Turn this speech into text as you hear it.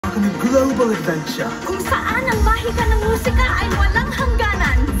kami global adventure kung saan ang mahika ng musika ay walang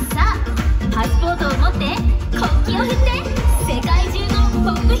hangganan. Sa passportを持って国旗を振って世界中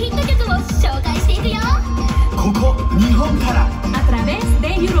のポップヒット曲を紹介していくよ。ここ日本から A través de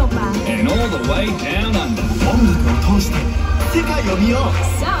Europa and all the way down under. 音楽を通して世界を見よう。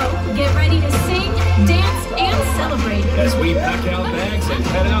 So get ready to sing, dance and celebrate As we pack our bags and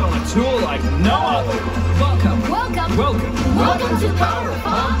head out on a tour like no other. Welcome, Welcome welcome, Welcome to Power of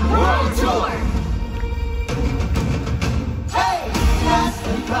Pop World Tour. Hey, that's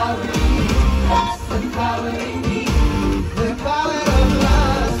the power in me. That's the power in me. The power of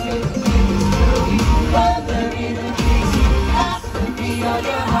love gives you the whether in a case. That's the beat of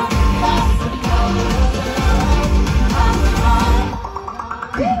your heart. That's the power of love. Power of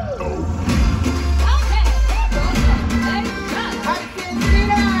Okay, let's go. I can see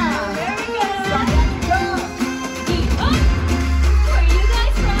now. There we go. Go. Where you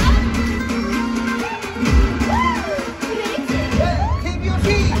guys from? Yeah, keep your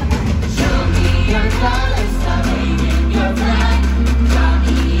feet. Show me your colors, stop waving your flag. Draw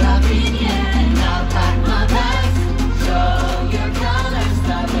me a opinion, I'll pack my bags. Show your colors,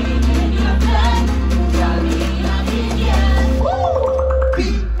 stop waving your flag. Draw me a opinion.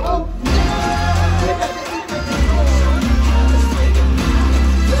 People,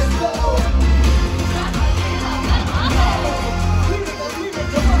 let's go.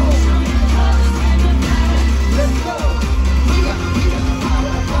 Let's go. We got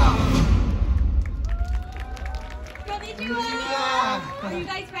power of love. Konnichiwa! Are you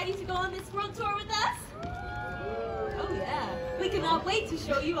guys ready to go on this world tour with us? Oh yeah, we cannot wait to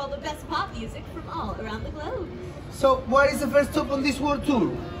show you all the best pop music from all around the globe. So, what is the first stop on this world tour?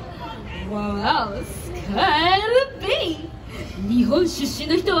 What else could it be? 日本出身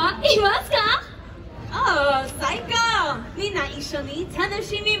の人はいますか？ Oh, 最高！みんな一緒に楽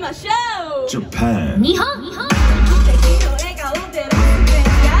しみましょう。 Japan. 日本素敵な笑顔でロック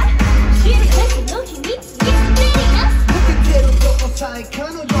や知る人の日に見つめます Look at the little side,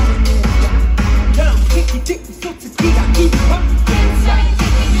 kind of young man. Down, ticky, ticky, so to ski, I keep up.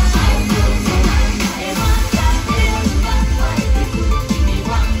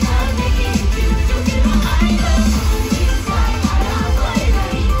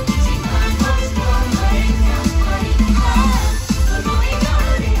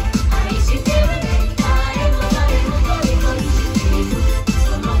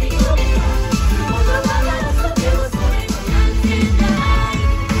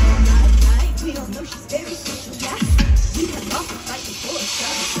 We all know she's very special, yeah. We can all fight before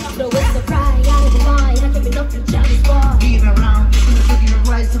us. So it's the cry out of the line I can be no for jealous boy Being around, looking at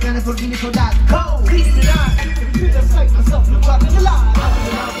right, so can I forgive me for that? Go! Cleaning it up, feel the sight myself, no problem, alive.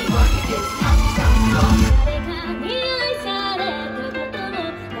 I'll be working this, I'm 誰かに愛されたことも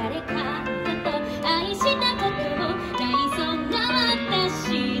誰かと愛したこともないそんな私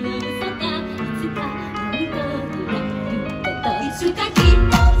の嘘がいつか本当になることいつかきっ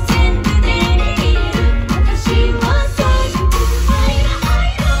と全部でできる私はそういう愛の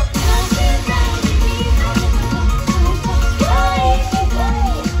なぜだに愛したい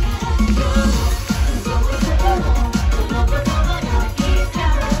その言葉がいいか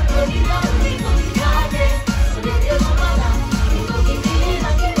らよりなるに飛びかけそれでもまだ動ききれな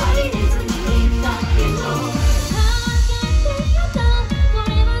きゃ割り出ずにいたけどこ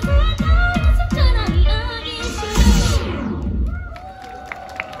れは絶対嘘じゃない愛してる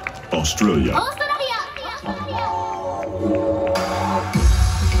Australia. オーストラリア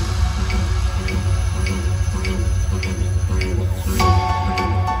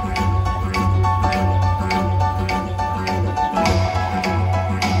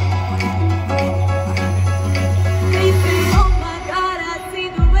They say, oh my God, I see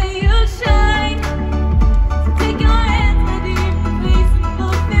the way you shine. Take your hands, put it in my face and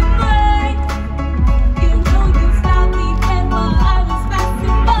look me right. You know you stopped me dead while I was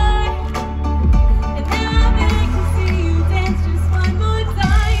passing by.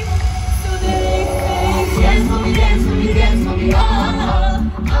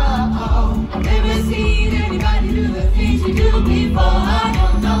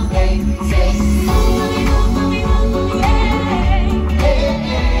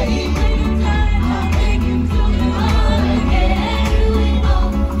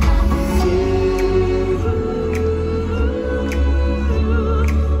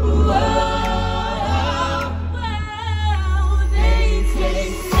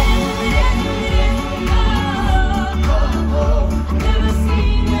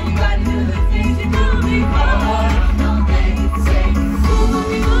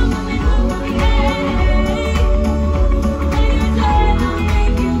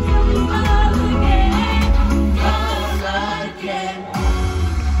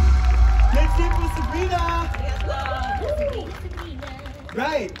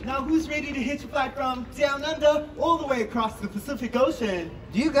 from down under all the way across the Pacific Ocean.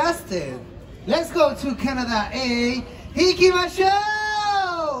 You guessed it. Let's go to Canada, eh? Hikimashou!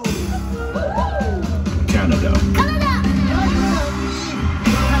 Canada.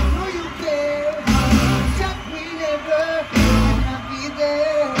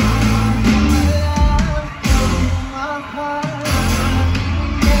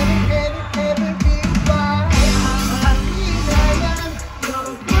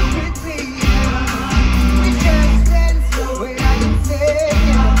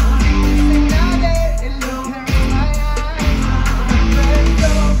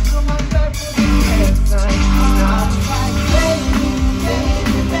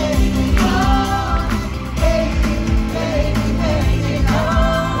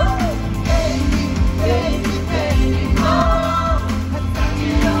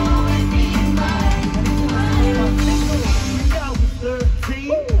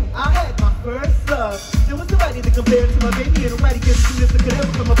 Compared to my baby, and nobody gets to this that could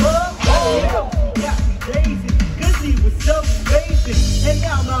ever come above. Oh, got me daisy, cause she was so amazing. And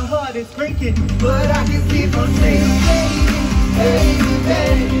now my heart is breaking, but I can keep on singing. Baby,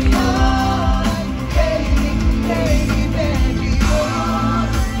 baby, oh, baby, baby, baby, oh.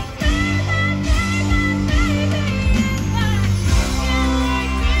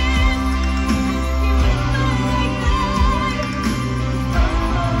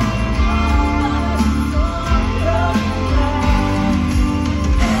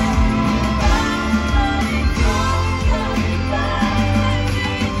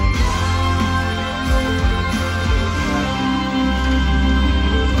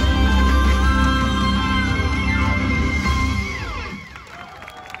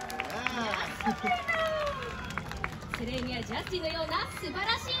ジのような素晴ら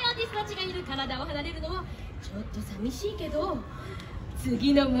しいアーティストたちがいるカナダを離れるのはちょっと寂しいけど、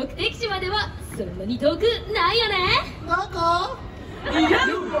次の目的地まではそんなに遠くないよね。なんか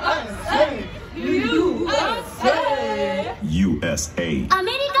USA. ア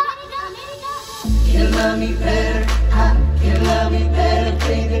メリカ。 You love me better, I can love me better,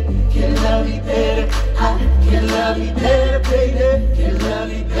 baby. You love me better, I can love me better, baby. You love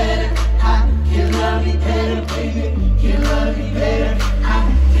me better, I can love me better, baby. You love me better, I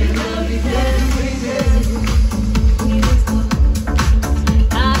can love me better, baby.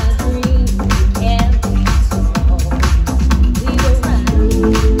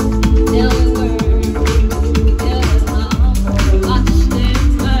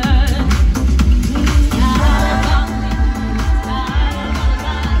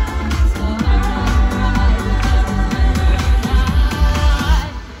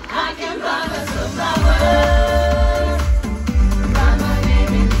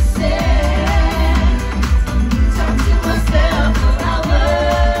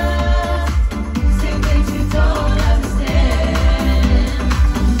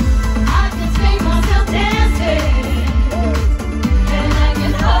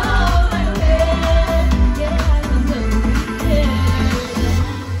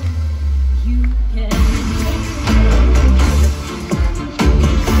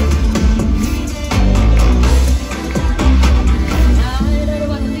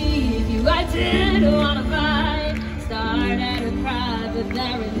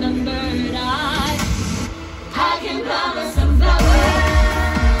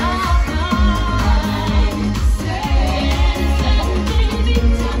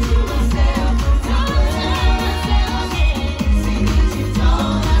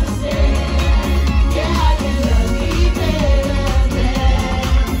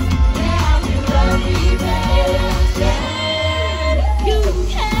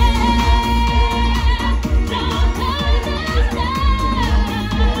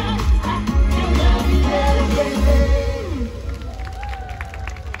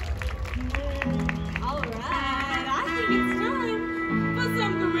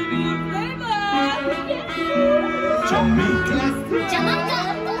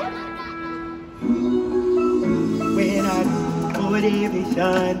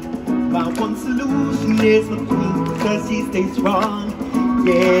 My one solution is my queen, because she stays strong.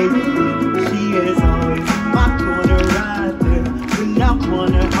 Yeah, she is always in my corner right there. When I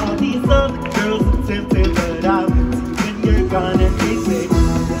wanna, all these other girls are tempted, but I will see when you're gone and they say,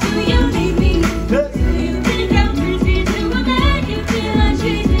 Do you need me? Do you think I'm crazy? Do I make you feel like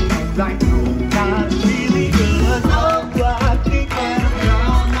cheating? like, no, not really good. Oh, I think that I'm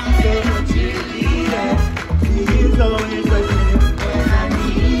wrong. I'm so a cheerleader. She is always like when I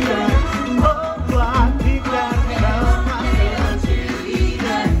need her. Oh, I think that I'm wrong. I'm so a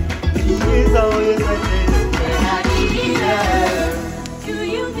cheerleader. She is always like when I need her. Do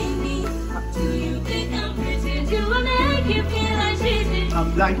you need me? Do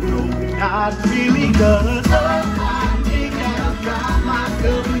I'm like, no, not really, cause oh, I think I've got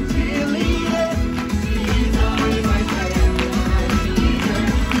myself a cheerleader. She's always my favorite.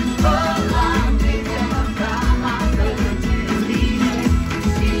 Oh, I think I've got myself a cheerleader.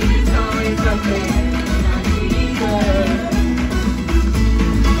 She's always my favorite.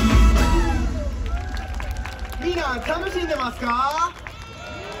 みんな楽しんでますか？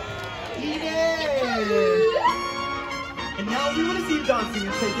いいね。And now we want to see you dancing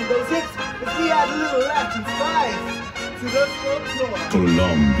and taking those hips as we add a little Latin spice to the folklore.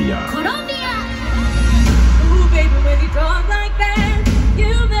 Colombia. Colombia. Ooh, baby, when you talk like that, you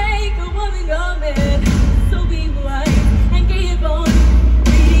make a woman go mad. So be polite and keep on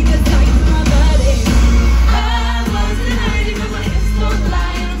reading the signs of my body. I was denied but my hips don't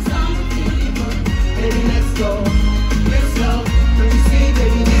lie and I'm strong to you. Baby, let's go, real slow. Don't you see,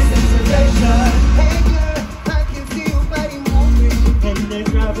 baby, this is perfection. Hey girl, I can see your body moving, and it's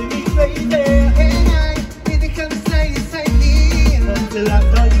driving me crazy. And I need to come side to side until I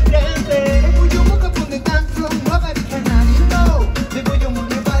saw you dancing. And when you woke up on the dance floor, nobody can you know. Baby, you move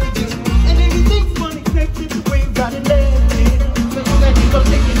your body, baby, and everything's fun except the way you got it dancing. So you got to go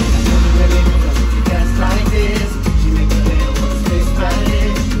taking it. Baby, you dance like this. She make a little space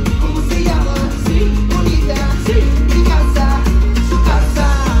Spanish. Como se llama? Sí, bonita. Sí, mi casa, su casa.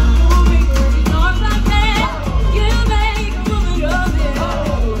 Ooh, baby, when you talk like that, you make a woman go mad.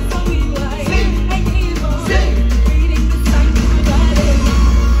 So be polite and keep on reading the signs of my body.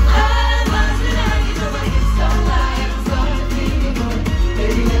 I was denied but my hips don't lie and I'm strong to you.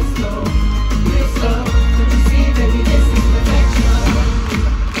 Baby, let's go, real slow. Don't you see, baby, this is perfection.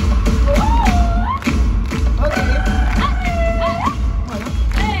 Okay.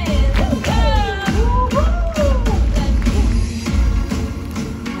 Hey, let's go.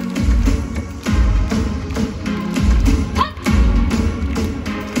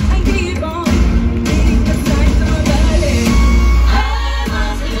 And keep on reading the signs of my body. I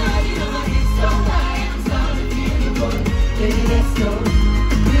was denied but my hips don't lie and I'm strong to you. Baby, let's go,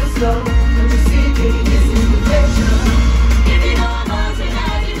 real slow. Don't you see, baby, this is perfection. If you know I'm on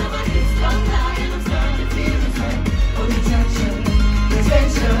tonight, but my hips don't lie and I'm starting to feel this way. Oh, attraction,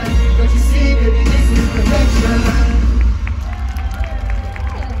 attention. Don't you see, baby, this is perfection.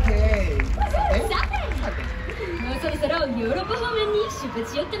 Okay. さて、もうそろそろヨーロッパ方面に出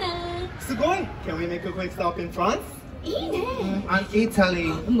発しよっかな。すごい. Can we make a quick stop in France? いいね。 And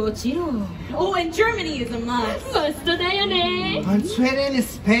Italy. もちろん。 Oh, and Germany is a must. マストだよね。 And Sweden,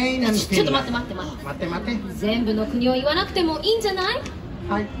 Spain, and ちょっと Finland. 待って待って待って。待って。全部の国を言わなくてもいいんじゃない？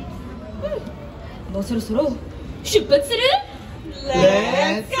はい。もうそろそろ出発する？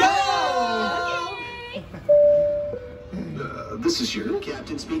 Let's go! This is your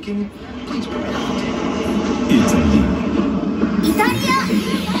captain speaking. Please prepare. Italy.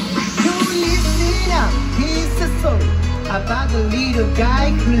 You listen up, here's a story about a little guy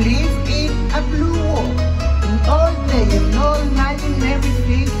who lives in a blue wall. And all day and all night and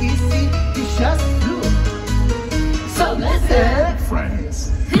everything he sees is just blue. So listen.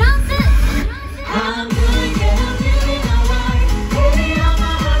 France. フランス。 I'm doing it, I'm feeling alright. Baby, I'm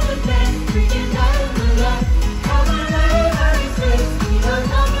a hot man, freaking out of the light. I'm a little out of space, because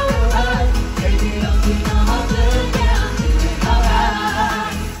I'm alright. Baby, don't see no other, yeah, I'm feeling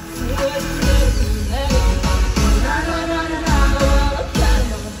alright. So let's let it go. Na na na na na, let's let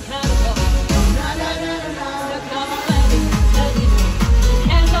it go. Na na na na na, come on, let it go.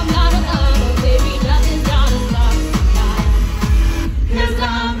 Hands up, not another, baby, nothing's gonna stop tonight. 'Cause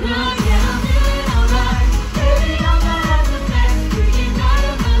I'm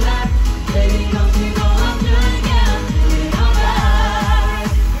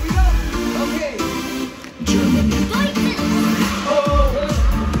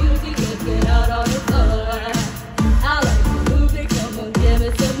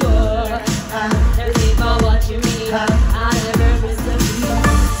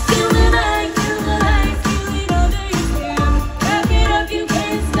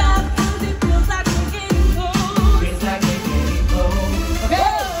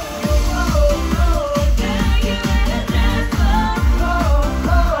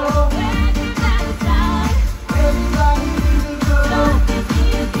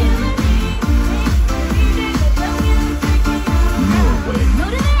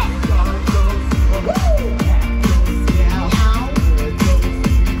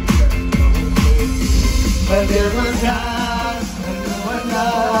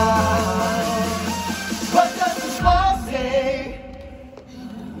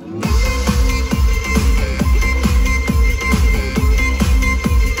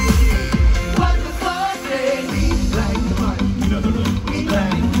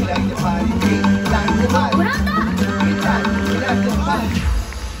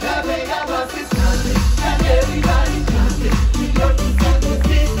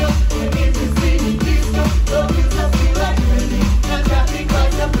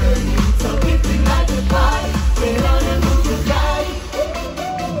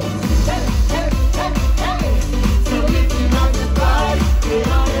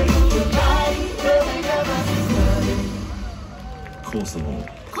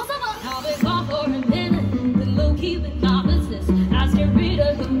I'll be gone for a minute, with low key with opposites. Ask your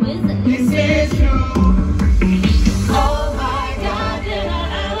reader who is it? This is true. Oh my God, did I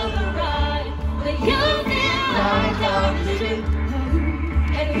ever ride with you feel like love is true?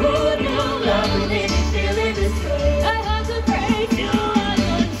 And who knew love would make me feel in this way? I have to praise you,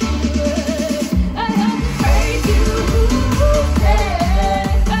 I have to praise you,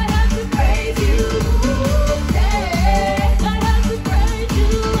 I have to praise you, I have to praise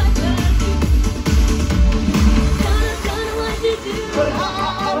you, I thank you. Don't know what to do. But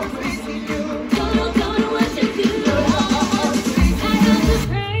I'm praising you. Don't know what to do. I have to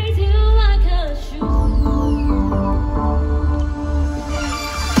praise you like a shoe.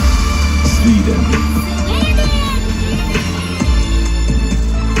 Sweden.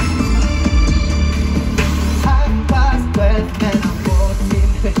 I was west and I'm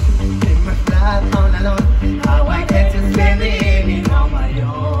walking in my flat all alone. How I get to spend the evening on my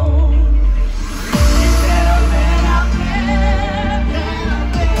own. Instead of when I'm there,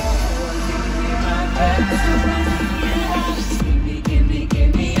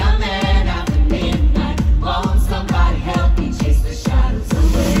 Give me a man after midnight. Won't somebody help me chase the shadows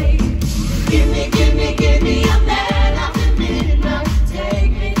away? Give me a man after midnight.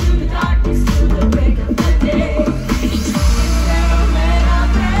 Take me through the darkness till the break of the day. Instead of when I'm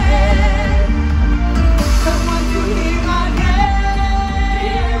there, someone to hear my name.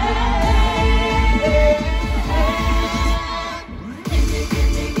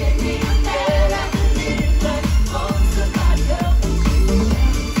 give me a man after midnight. Won't somebody help me chase the shadows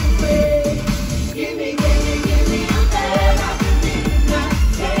away? Give me a man after midnight.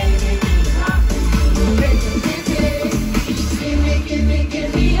 Take me through the darkness till the break of the day. Give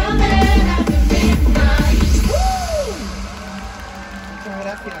me a man after midnight. Muchas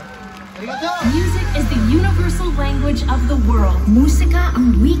gracias. Arigato. Music is the universal language of the world. Musika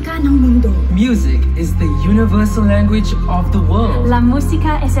ang wika ng mundo. Music is the universal language of the world. La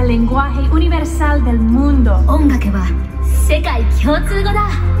música es el lenguaje universal del mundo. 音楽は世界共通語だ。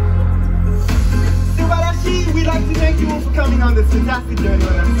 Subarashi, we'd like to thank you all for coming on this fantastic journey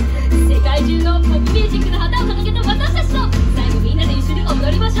with us. 世界中のポップミュージックの旗を掲げた私たちと最後みんなで一緒に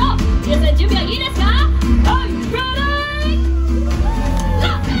踊りましょう。皆さん準備はいいですか？ Are you ready?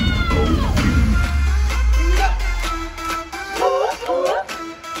 Let's go!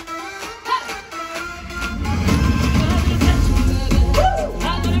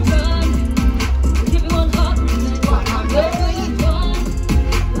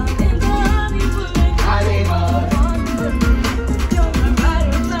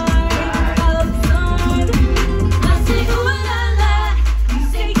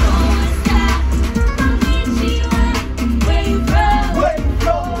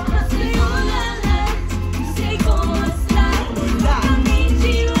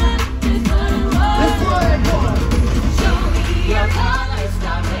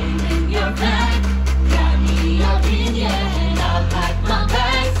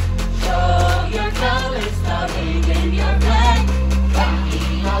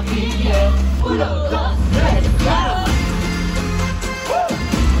 Uno, dos,